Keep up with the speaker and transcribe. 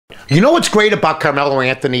You know what's great about Carmelo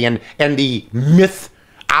Anthony and the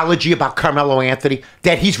mythology about Carmelo Anthony?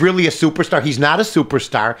 That he's really a superstar. He's not a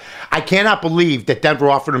superstar. I cannot believe that Denver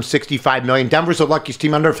offered him $65 million. Denver's the luckiest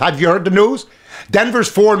team on earth. Have you heard the news? Denver's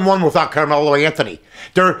 4-1 without Carmelo Anthony.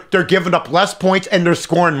 They're giving up less points and they're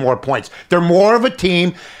scoring more points. They're more of a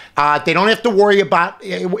team. They don't have to worry about,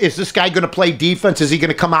 is this guy going to play defense? Is he going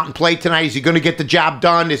to come out and play tonight? Is he going to get the job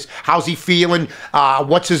done? How's he feeling?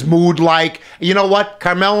 What's his mood like? You know what?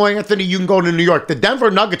 Carmelo Anthony, you can go to New York. The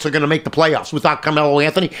Denver Nuggets are going to make the playoffs without Carmelo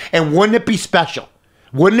Anthony. And wouldn't it be special?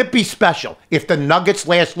 Wouldn't it be special if the Nuggets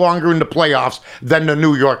last longer in the playoffs than the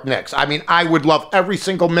New York Knicks? I mean, I would love every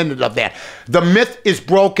single minute of that. The myth is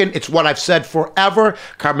broken. It's what I've said forever.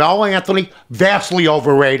 Carmelo Anthony, vastly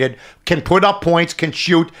overrated, can put up points, can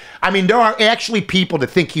shoot. I mean, there are actually people that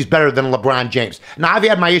think he's better than LeBron James. Now, I've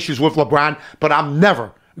had my issues with LeBron, but I'm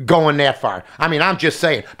never going that far. I mean, I'm just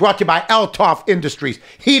saying. Brought to you by Althoff Industries,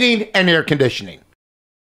 heating and air conditioning.